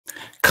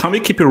Can we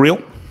keep it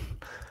real?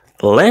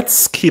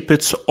 Let's keep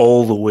it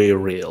all the way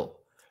real.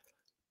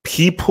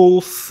 People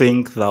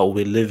think that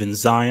we live in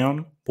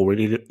Zion, but we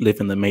really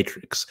live in the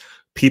Matrix.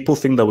 People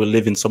think that we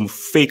live in some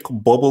fake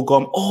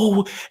bubblegum.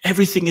 Oh,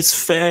 everything is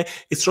fair.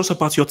 It's just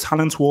about your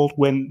talent world,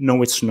 when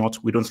no, it's not.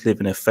 We don't live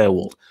in a fair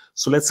world.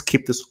 So let's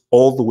keep this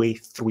all the way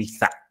through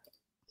that.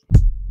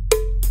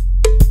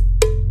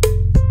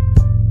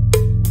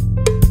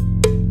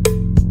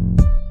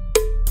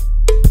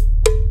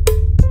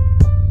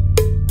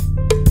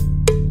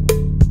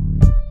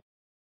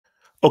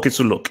 Okay,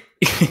 so look,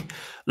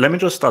 let me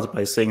just start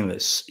by saying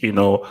this.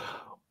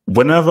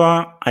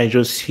 Whenever I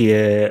just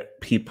hear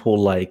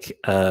people like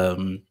a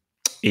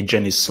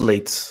Jenny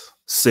Slate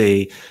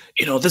say,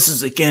 this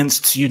is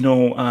against,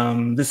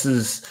 this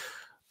is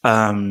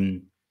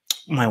my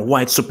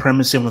white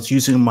supremacy, I was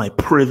using my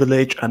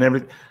privilege and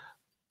everything.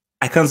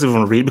 I can't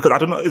even read because I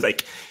don't know. It's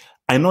like,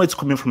 I know it's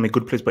coming from a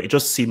good place, but it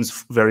just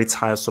seems very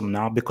tiresome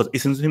now because it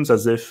seems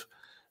as if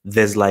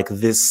there's like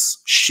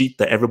this sheet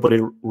that everybody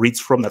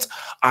reads from that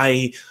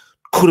I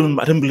didn't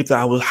believe that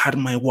I had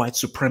my white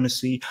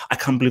supremacy. I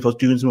can't believe I was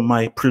doing this with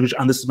my privilege.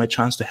 And this is my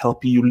chance to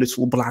help you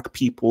little black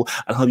people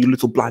and help you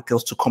little black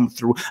girls to come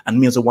through. And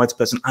me as a white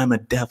person, I'm a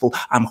devil.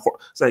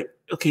 It's like,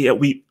 okay, yeah,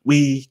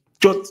 we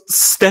just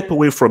step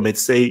away from it.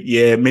 Say,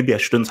 yeah, maybe I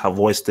shouldn't have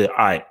voiced it. All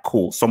right,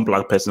 cool. Some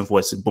black person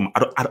voiced it. Boom.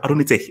 I don't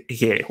need to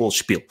hear a whole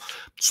spiel.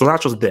 So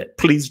that's just there.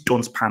 Please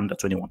don't pander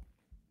to anyone.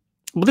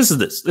 But this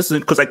is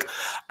because like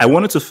I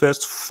wanted to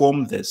first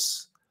form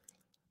this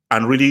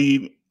and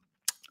really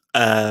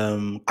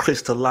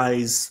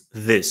crystallize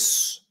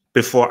this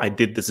before I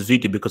did this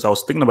video, because I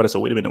was thinking about it. So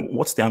wait a minute,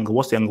 what's the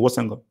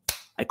angle?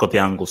 I got the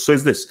angle. So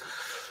it's this.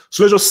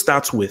 So let's just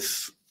start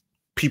with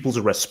people's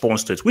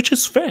response to it, which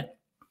is fair.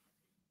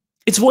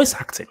 It's voice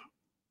acting.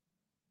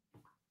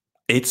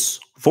 It's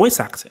voice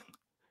acting.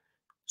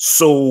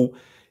 So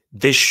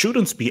there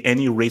shouldn't be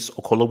any race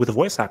or color with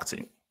voice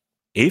acting.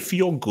 If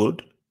you're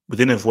good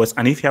within a voice,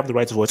 and if you have the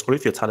right voice, or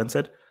if you're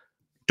talented,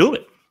 do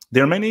it.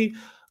 There are many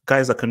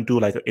guys that can do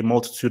like a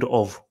multitude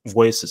of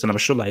voices, and I'm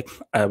sure like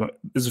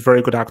this is a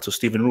very good actor,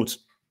 Stephen Root.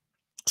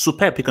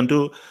 Superb, he can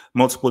do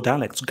multiple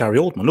dialects. Gary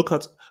Oldman, look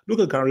at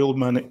Gary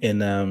Oldman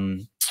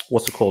in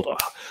what's it called,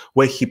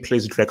 where he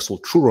plays Drexel.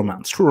 True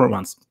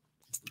Romance,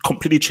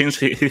 completely changed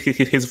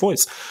his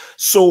voice.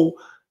 So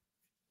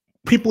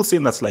people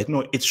saying that's like,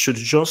 no, it should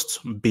just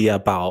be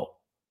about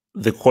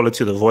the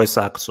quality of the voice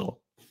actor.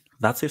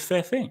 That's a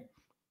fair thing.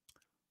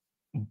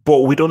 But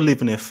we don't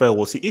live in a fair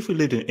world. See, if we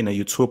lived in a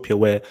utopia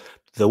where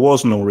there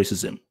was no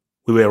racism,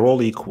 we were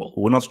all equal.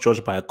 We were not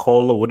judged by a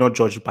color. We're not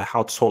judged by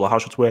how tall or how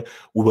short we were.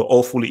 We were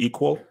all fully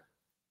equal.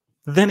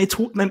 Then it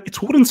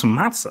wouldn't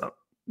matter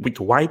with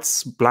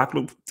whites, black.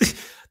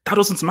 That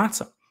doesn't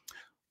matter.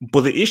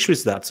 But the issue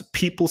is that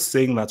people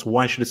saying that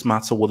why should it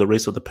matter what the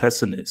race of the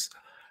person is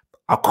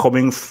are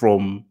coming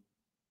from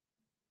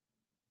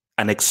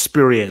an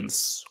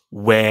experience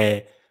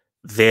where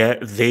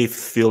they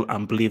feel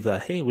and believe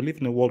that, hey, we live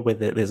in a world where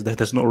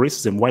there's no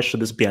racism. Why should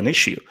this be an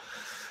issue?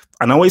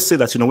 And I always say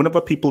that, whenever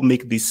people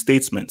make these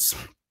statements,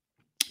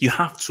 you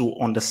have to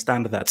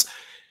understand that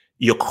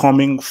you're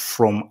coming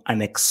from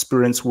an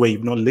experience where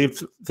you've not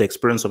lived the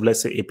experience of,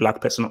 let's say, a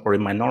black person or a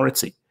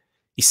minority.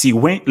 You see,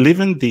 when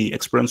living the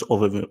experience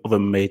of a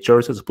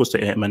majority as opposed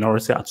to a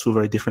minority are two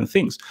very different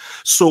things.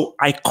 So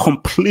I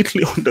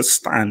completely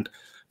understand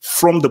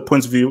from the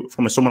point of view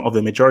from someone of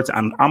the majority,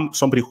 and I'm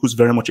somebody who's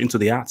very much into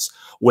the arts,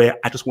 where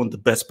I just want the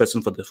best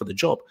person for the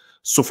job.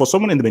 So for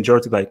someone in the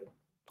majority, like,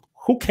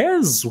 who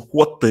cares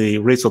what the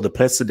race of the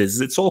person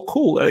is? It's all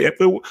cool.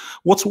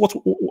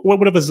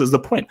 Whatever is the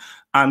point.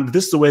 And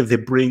this is the way they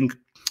bring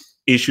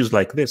issues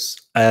like this.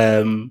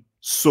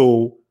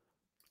 So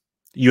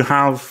you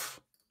have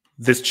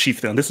this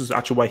chief thing, and this is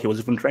actually why he was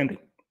even trending.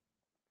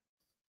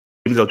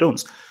 James Earl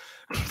Jones.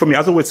 For me,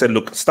 as I always said,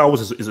 look, Star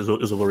Wars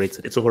is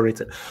overrated. It's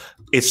overrated.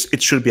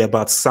 It should be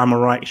about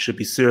samurai. It should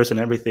be serious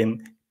and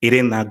everything. It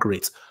ain't that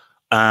great.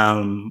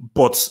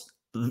 But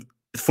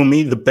for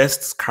me, the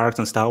best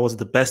character in Star Wars,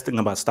 the best thing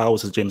about Star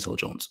Wars is James Earl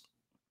Jones.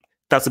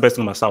 That's the best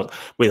thing about Star Wars.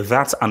 With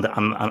that and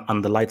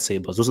the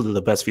lightsabers, those are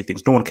the best few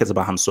things. No one cares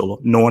about Han Solo.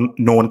 No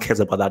one cares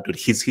about that dude.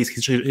 He's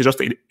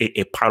just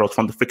a pilot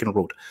from the freaking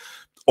road.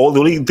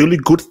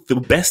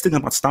 The best thing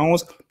about Star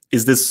Wars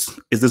is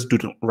this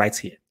dude right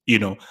here,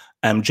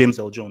 James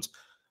Earl Jones.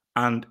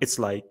 And it's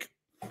like,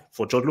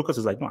 for George Lucas,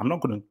 it's like, no, I'm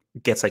not going to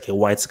get like a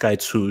white guy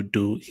to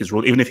do his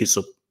role, even if he's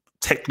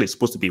technically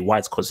supposed to be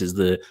white, because he's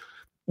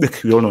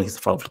we all know he's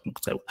the father of Luke.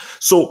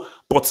 So,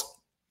 but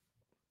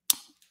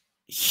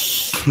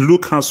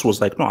Lucas was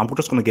like, no, I'm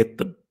just going to get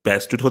the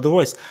best dude for the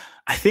voice.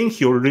 I think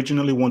he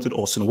originally wanted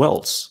Orson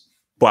Welles,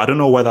 but I don't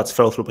know why that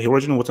fell through. But he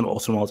originally wanted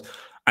Orson Welles,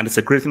 and it's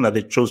a great thing that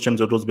they chose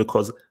James Earl Jones,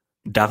 because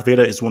Darth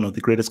Vader is one of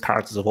the greatest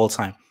characters of all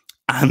time.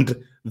 And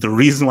the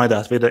reason why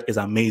Darth Vader is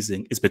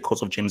amazing is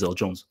because of James Earl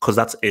Jones, because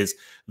that is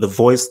the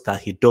voice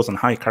that he does, and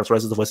how he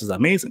characterizes the voice is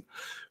amazing.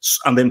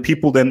 And then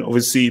people then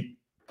obviously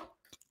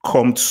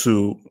come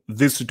to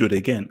this dude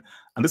again,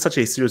 and this is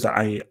actually a series that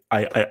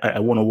I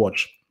want to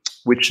watch,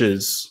 which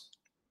is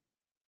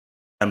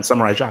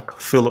Samurai Jack,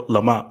 Phil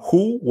Lamarr,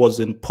 who was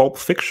in Pulp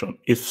Fiction.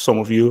 If some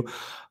of you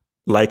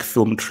like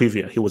film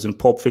trivia, he was in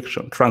Pulp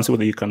Fiction. Try and see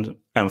whether you can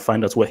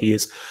find out where he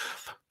is.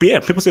 But yeah,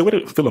 people say,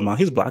 wait, Phil Lamarr,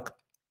 he's black.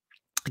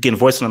 Again,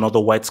 voicing another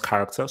white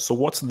character. So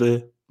what's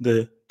the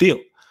deal?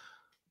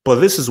 But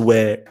this is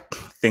where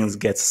things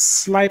get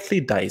slightly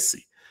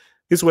dicey.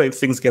 This is where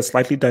things get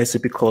slightly dicey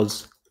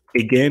because,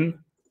 again,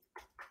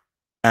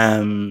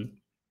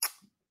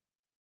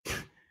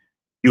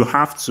 you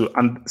have to,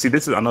 and see,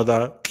 this is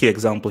another key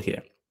example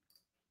here.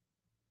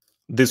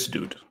 This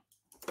dude.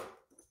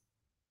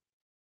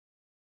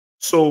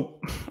 So,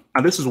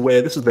 and this is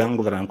the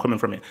angle that I'm coming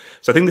from here.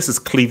 So I think this is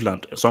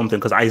Cleveland or something,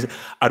 because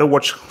I don't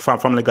watch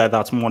Family Guy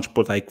that much,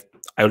 but like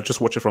I'll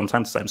just watch it from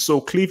time to time. So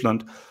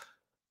Cleveland,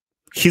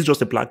 he's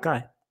just a black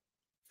guy,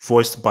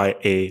 voiced by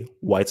a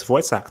white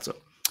voice actor.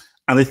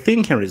 And the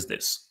thing here is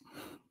this: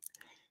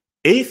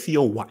 if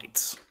you're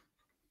white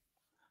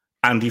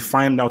and you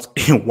find out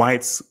a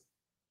white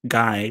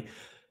guy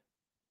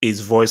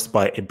is voiced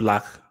by a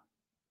black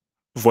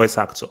voice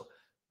actor,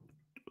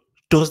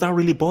 does that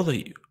really bother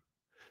you?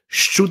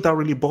 Should that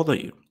really bother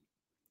you?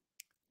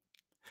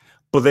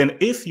 But then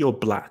if you're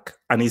black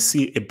and you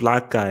see a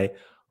black guy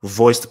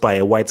voiced by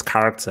a white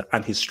character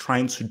and he's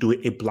trying to do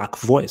a black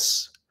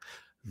voice,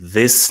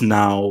 this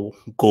now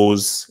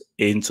goes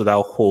into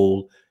that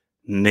whole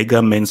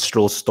nigger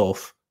minstrel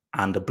stuff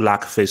and the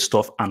blackface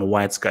stuff and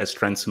white guys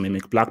trying to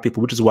mimic black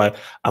people, which is why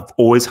I've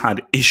always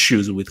had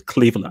issues with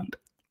Cleveland,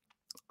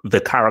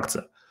 the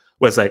character,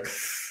 where it's like,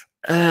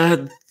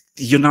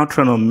 you're now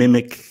trying to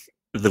mimic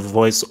the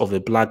voice of a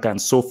black guy and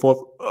so forth.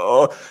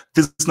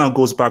 This now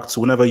goes back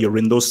to whenever you're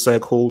in those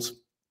circles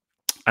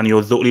and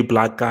you're the only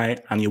black guy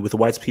and you're with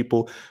white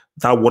people,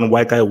 that one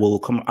white guy will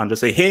come and just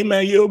say, hey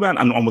man, you man,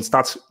 and will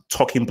start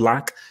talking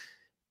black,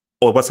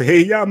 or but say,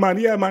 hey, yeah man,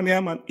 yeah man, yeah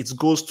man. It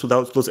goes to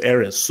those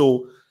areas.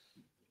 So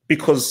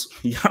because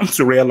you have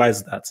to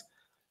realize that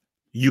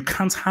you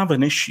can't have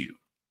an issue,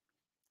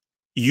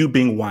 you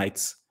being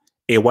white,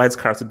 a white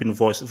character being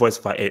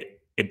voiced by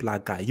a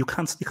black guy. You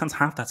can't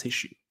have that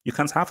issue. You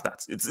can't have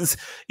that. It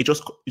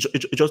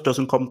just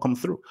doesn't come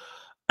through.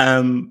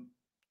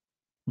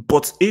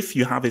 But if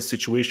you have a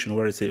situation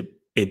where it's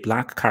a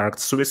black character,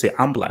 so we say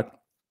I'm black,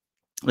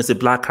 it's a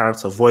black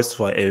character voiced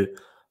by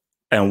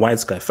a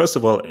white guy. First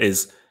of all,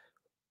 is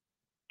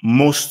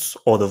most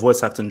of the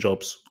voice acting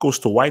jobs goes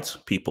to white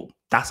people.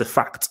 That's a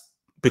fact,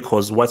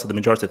 because whites are the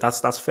majority.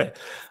 That's fair.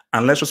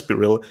 And let's just be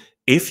real.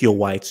 If you're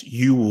white,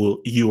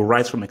 you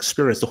write from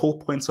experience. The whole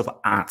point of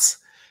art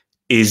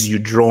is you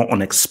draw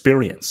on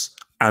experience.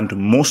 And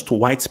most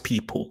white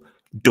people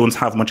don't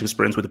have much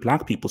experience with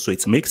black people. So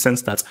it makes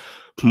sense that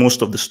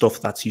most of the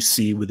stuff that you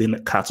see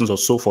within cartoons or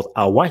so forth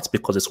are white,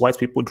 because it's white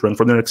people drawing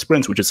from their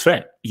experience, which is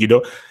fair. You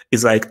know,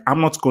 it's like, if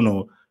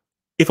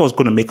I was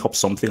going to make up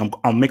something,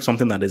 I'll make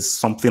something that is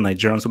something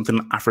Nigerian, something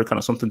African,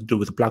 or something to do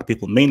with black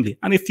people mainly,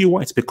 and a few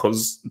whites,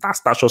 because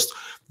that's just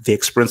the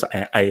experience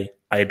I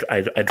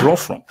draw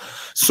from.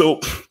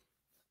 So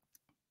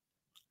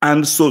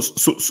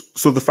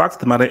the fact of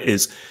the matter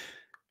is,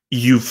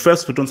 you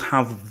first of all don't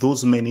have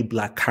those many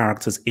black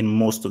characters in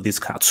most of these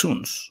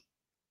cartoons.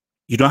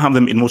 You don't have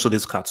them in most of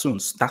these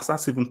cartoons.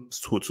 That's even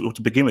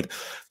to begin with.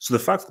 So the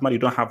fact of the matter, you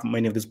don't have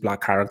many of these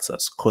black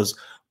characters because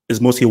it's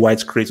mostly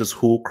white creators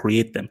who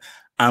create them.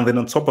 And then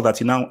on top of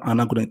that, you now are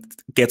not going to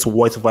get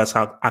white voice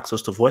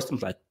actors to voice them.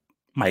 Like,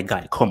 my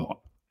guy, come on.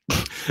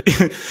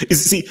 You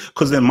see,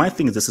 because then my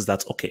thing is this, is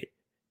that, okay,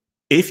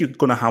 if you're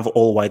going to have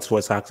all white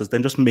voice actors,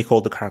 then just make all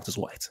the characters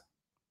white.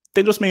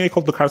 Then just make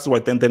all the characters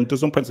white. Then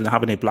there's no point in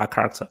having a black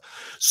character.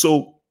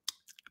 So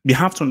you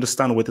have to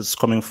understand where this is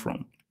coming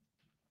from.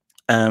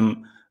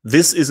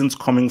 This isn't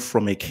coming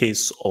from a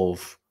case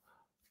of,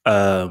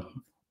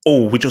 because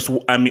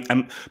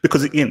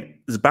again,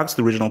 it's back to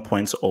the original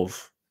point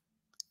of,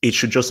 it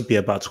should just be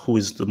about who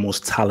is the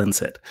most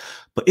talented.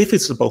 But if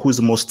it's about who is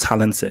the most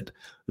talented,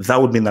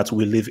 that would mean that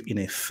we live in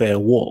a fair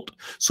world.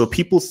 So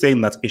people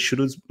saying that it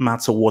shouldn't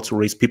matter what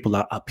race people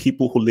are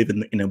people who live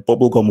in a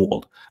bubblegum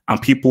world,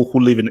 and people who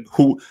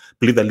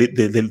believe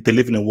that they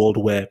live in a world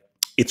where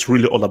it's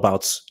really all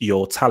about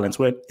your talent,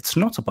 where it's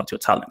not about your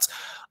talent.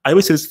 I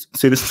always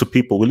say this to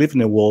people. We live in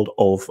a world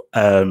of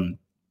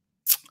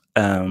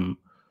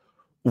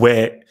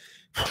where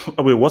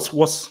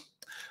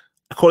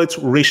I call it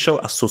racial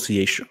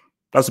association.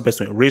 That's the best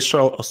way.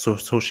 Racial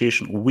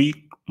association.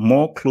 We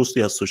more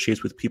closely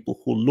associate with people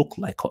who look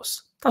like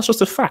us. That's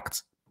just a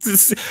fact.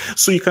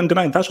 So you can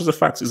deny it. That's just a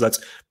fact, is that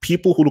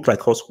people who look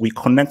like us, we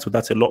connect with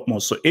that a lot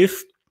more. So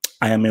if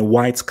I am a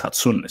white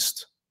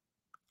cartoonist,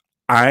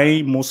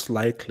 I most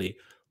likely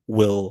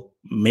will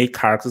make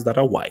characters that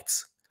are white,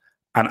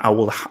 and I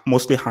will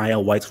mostly hire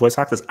white voice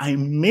actors. I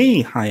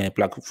may hire a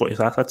black voice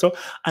actor.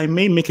 I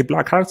may make a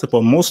black character,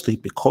 but mostly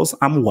because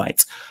I'm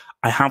white,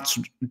 I have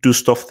to do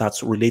stuff that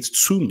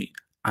relates to me,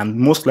 and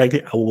most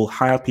likely I will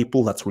hire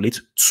people that relate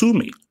to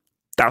me.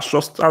 That's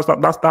just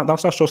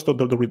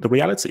the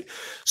reality.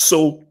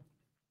 So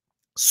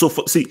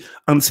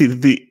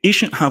the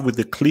issue I have with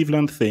the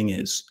Cleveland thing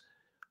is,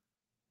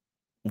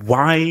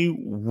 Why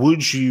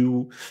would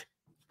you?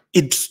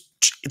 It's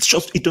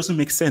just, it doesn't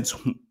make sense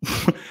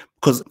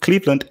because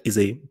Cleveland is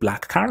a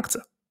black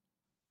character.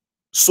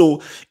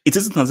 So it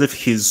isn't as if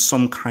he's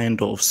some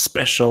kind of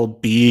special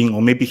being,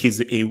 or maybe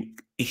he's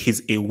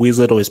a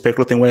wizard or a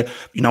spectral thing where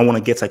you now want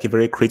to get like a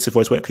very creative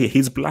voice where, okay,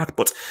 he's black,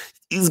 but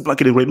he's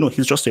black in a way. No,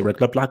 he's just a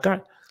regular black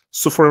guy.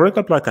 So for a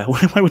regular black guy,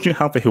 why would you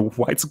have a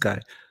white guy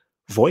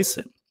voice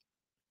him?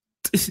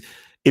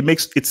 It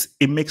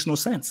makes no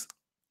sense.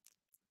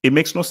 It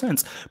makes no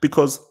sense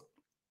because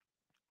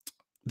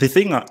the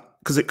thing,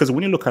 because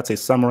when you look at a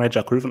Samurai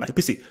Jack or even like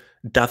see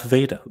Darth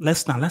Vader,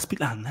 let's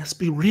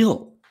be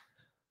real.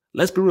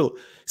 Let's be real.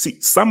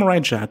 See, Samurai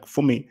Jack,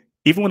 for me,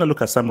 even when I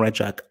look at Samurai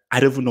Jack, I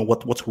don't even know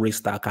what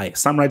race that guy is.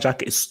 Samurai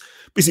Jack is,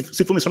 see,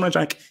 for me, Samurai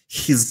Jack,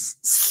 he's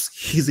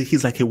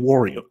like a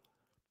warrior,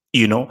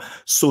 you know?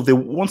 So they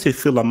want a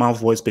Phil Lamarr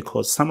voice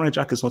because Samurai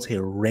Jack is not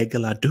a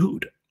regular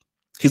dude.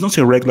 He's not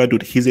a regular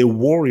dude. He's a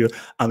warrior,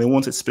 and they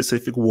want a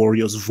specific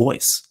warrior's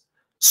voice.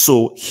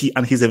 So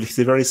he's a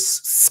very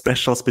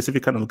special,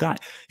 specific kind of guy.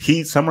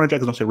 Samurai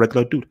Jack is not a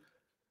regular dude.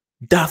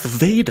 Darth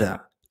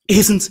Vader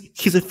isn't.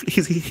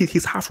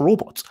 He's half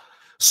robot.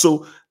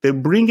 So they're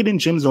bringing in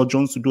James Earl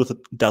Jones to do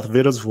Darth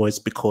Vader's voice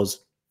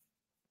because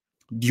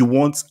you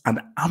want an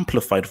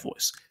amplified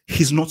voice.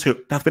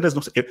 Darth Vader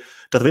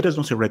is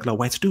not a regular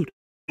white dude.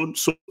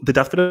 So the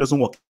Darth Vader doesn't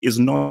work. He's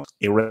not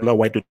a regular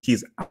white dude.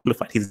 He's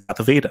amplified. He's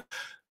Darth Vader.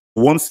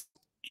 Once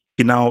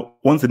they now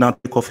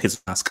take off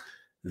his mask,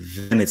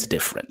 then it's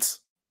different.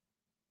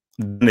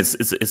 Then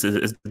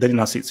then you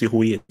now see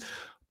who he is.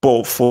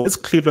 But for this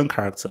Cleveland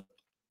character,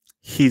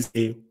 he's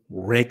a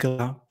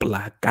regular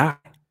black guy.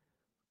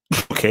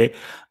 Okay,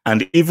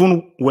 and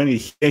even when you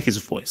hear his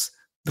voice,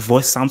 the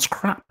voice sounds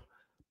crap.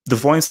 The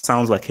voice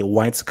sounds like a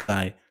white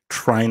guy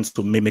trying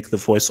to mimic the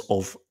voice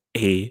of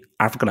a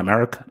African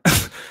American.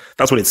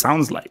 That's what it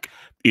sounds like,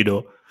 you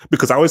know.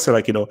 Because I always say,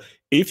 like, you know,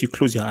 if you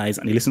close your eyes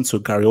and you listen to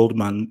Gary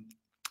Oldman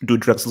do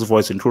Drexel's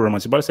voice in True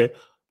Romance, you better say,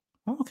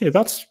 oh, okay,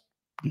 that's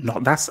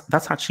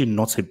actually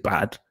not a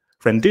bad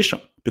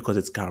rendition because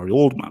it's Gary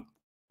Oldman,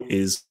 who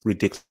is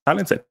ridiculously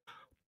talented.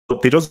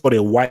 But they just got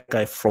a white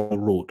guy from the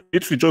road,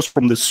 literally just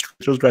from the street,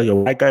 just drag a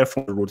white guy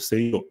from the road,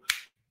 say, yo,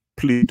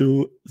 please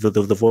do the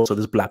voice of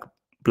this black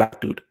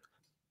dude.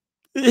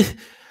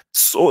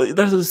 So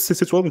that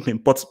is well with him.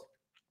 But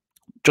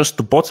just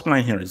the bottom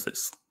line here is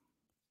this.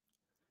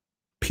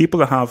 People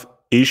that have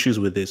issues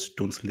with this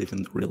don't live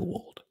in the real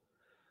world.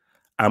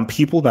 And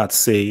people that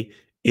say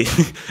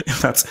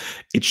that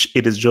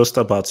it is just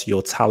about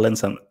your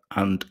talents and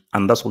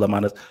that's all that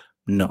matters.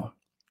 No,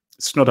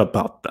 it's not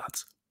about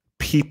that.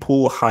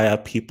 People hire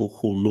people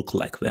who look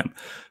like them.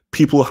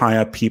 People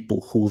hire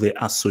people who they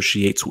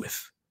associate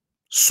with.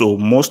 So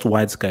most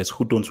white guys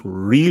who don't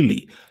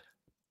really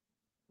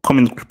come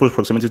in close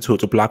proximity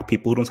to black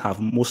people, who don't have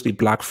mostly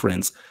black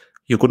friends,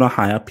 you're going to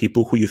hire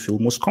people who you feel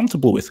most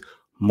comfortable with.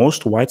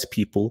 Most white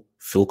people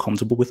feel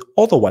comfortable with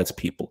other white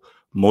people.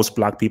 Most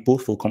black people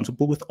feel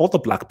comfortable with other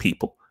black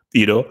people.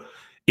 You know,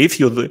 if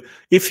you're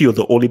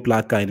the only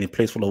black guy in a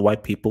place full of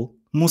white people,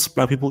 most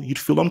black people, you'd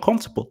feel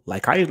uncomfortable,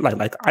 like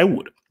I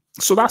would.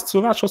 So that's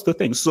just the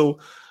thing. So,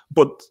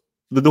 but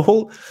the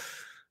whole,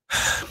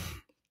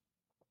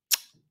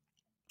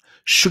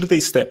 should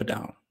they step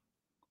down?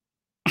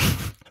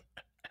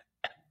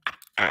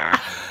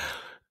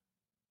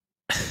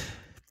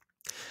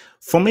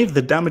 For me,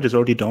 the damage is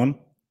already done.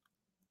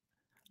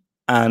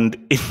 And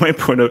in my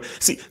point of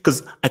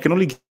because I can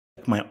only give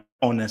my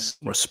honest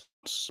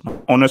response. My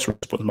honest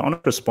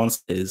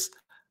response is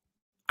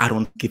I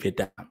don't give a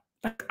damn.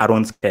 Like, I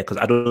don't care because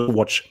I don't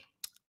watch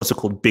what's it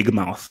called, Big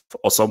Mouth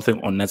or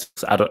something on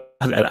Netflix. I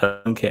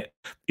don't care,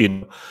 you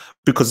know,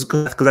 because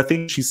I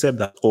think she said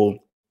that, oh,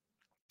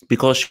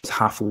 because she's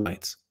half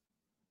white,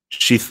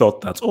 she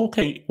thought that,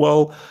 okay,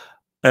 well,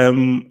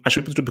 I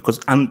should do it because,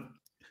 and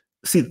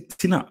see,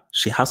 Tina,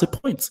 she has a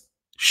point.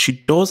 She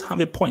does have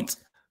a point.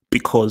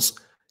 Because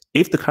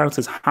if the character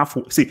is half,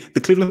 see, the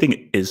Cleveland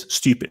thing is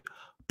stupid,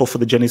 but for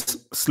the Jenny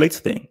Slate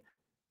thing,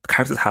 the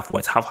character is half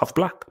white, half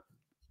black,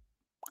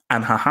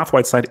 and her half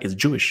white side is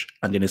Jewish,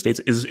 and Jenny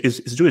Slate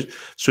is Jewish,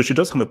 so she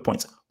does have a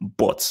point.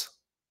 But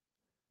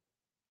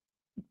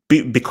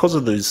because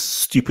of the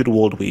stupid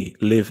world we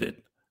live in,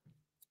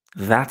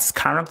 that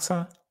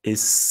character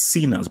is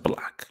seen as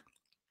black.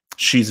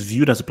 She's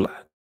viewed as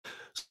black,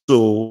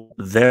 so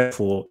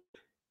therefore,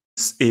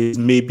 is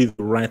maybe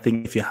the right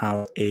thing if you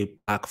have a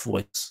black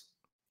voice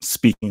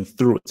speaking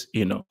through it,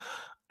 you know.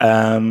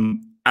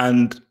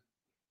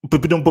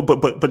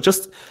 But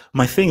just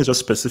my thing is just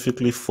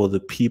specifically for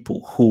the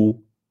people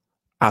who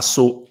are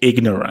so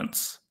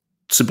ignorant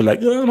to be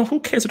like, oh, no,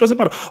 who cares? It doesn't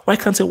matter. Why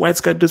can't a white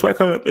guy do this? Why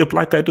can't a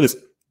black guy do this?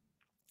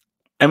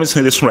 I'm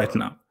saying this right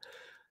now.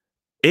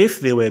 If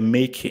they were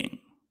making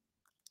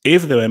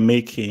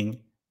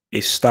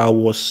a Star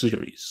Wars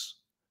series,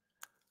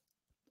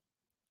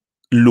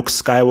 Luke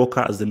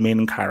Skywalker as the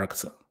main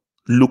character.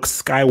 Luke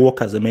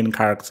Skywalker as the main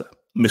character.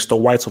 Mr.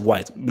 White of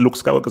White. Luke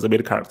Skywalker as the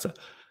main character.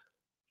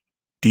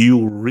 Do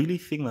you really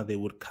think that they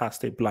would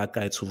cast a black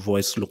guy to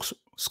voice Luke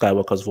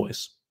Skywalker's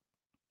voice.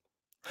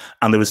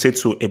 And they would say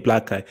to a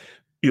black guy,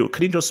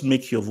 can you just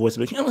make your voice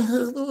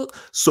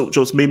so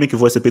just make your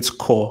voice a bit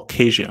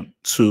Caucasian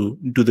to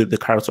do the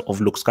character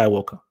of Luke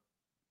Skywalker?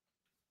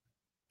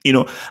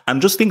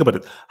 And just think about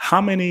it.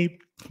 How many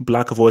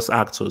black voice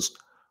actors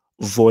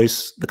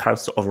voice the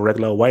character of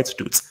regular white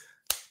dudes?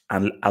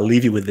 And I'll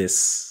leave you with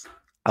this.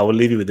 I will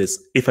leave you with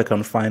this. If I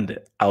can find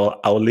it,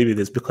 I'll leave you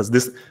this, because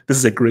this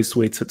is a great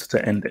way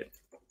to end it.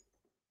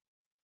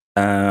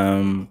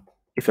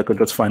 If I could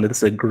just find it, this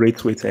is a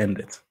great way to end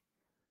it.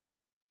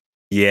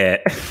 Yeah.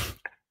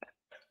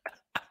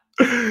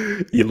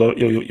 you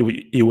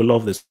will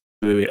love this.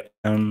 This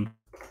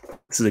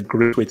is a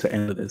great way to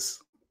end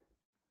this.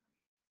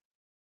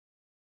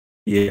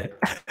 Yeah.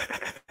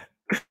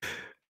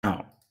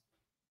 Now,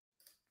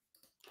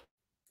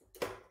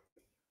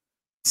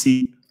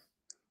 see,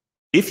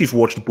 if you've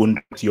watched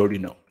Boondocks, you already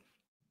know.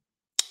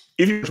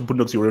 If you've watched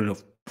Boondocks, you already know.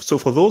 So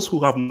for those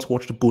who haven't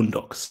watched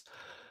Boondocks,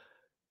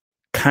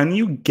 can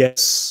you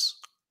guess?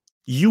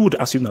 You would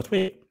assume that,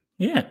 wait,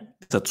 yeah,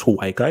 these are two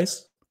white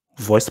guys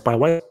voiced by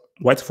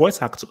white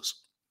voice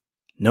actors.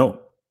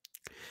 No.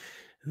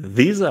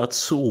 These are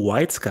two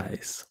white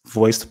guys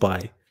voiced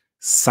by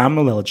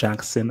Samuel L.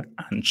 Jackson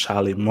and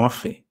Charlie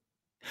Murphy.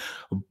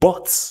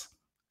 But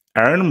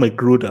Aaron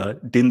Magruder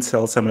didn't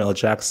tell Samuel L.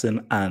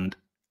 Jackson and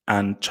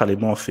Charlie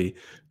Murphy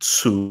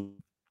to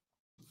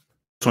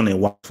turn a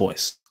white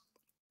voice.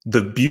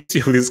 The beauty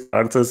of these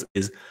characters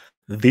is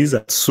these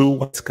are two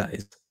white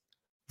guys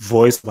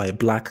voiced by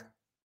black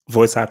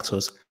voice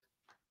actors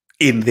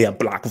in their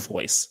black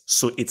voice.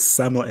 So it's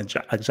Samuel L.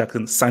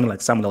 Jackson sounding like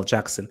Samuel L.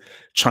 Jackson,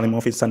 Charlie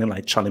Murphy sounding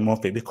like Charlie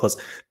Murphy, because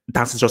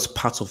that's just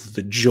part of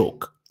the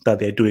joke that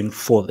they're doing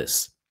for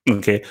this.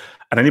 Okay.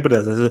 And anybody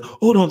that says,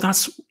 oh no,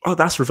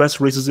 that's reverse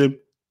racism,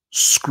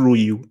 screw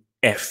you,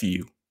 F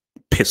you,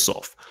 piss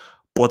off.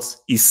 But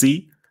you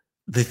see,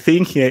 the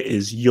thing here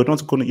is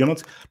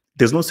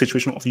there's no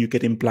situation of you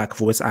getting black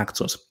voice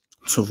actors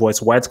to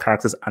voice white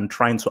characters and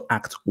trying to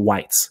act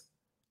white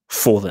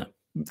for them.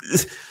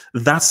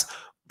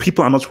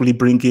 People are not really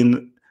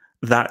bringing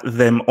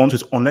them onto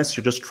it, unless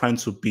you're just trying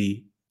to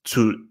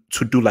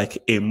do like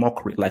a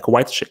mockery, like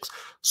white chicks.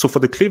 So for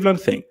the Cleveland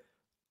thing,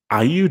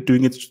 are you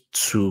doing it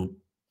to,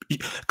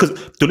 because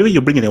the only way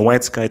you're bringing a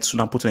white guy to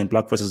now put in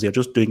black voices, you're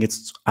just doing it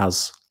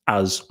as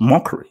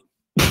mockery.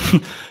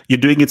 You're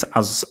doing it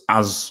as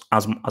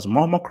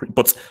more mockery.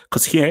 But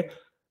because here,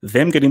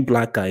 them getting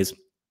black guys.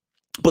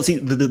 But see,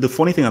 the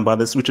funny thing about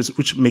this,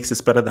 which makes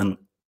this better than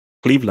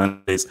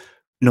Cleveland, is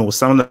no,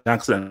 Samuel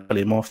Jackson and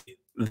Charlie Murphy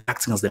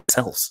acting as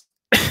themselves.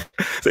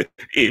 Like,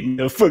 hey,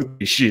 man, fuck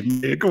this shit,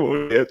 man. Come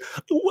on, man.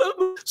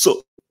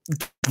 So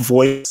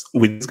voice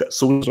with this guy,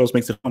 so it just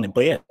makes it funny.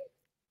 But yeah,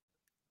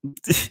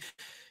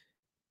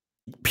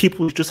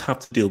 people just have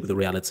to deal with the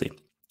reality.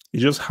 You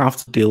just have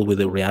to deal with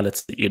the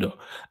reality, And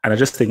I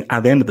just think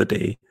at the end of the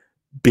day,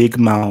 Big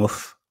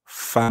Mouth,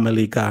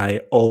 Family Guy,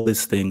 all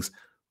these things,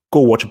 go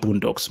watch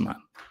Boondocks, man.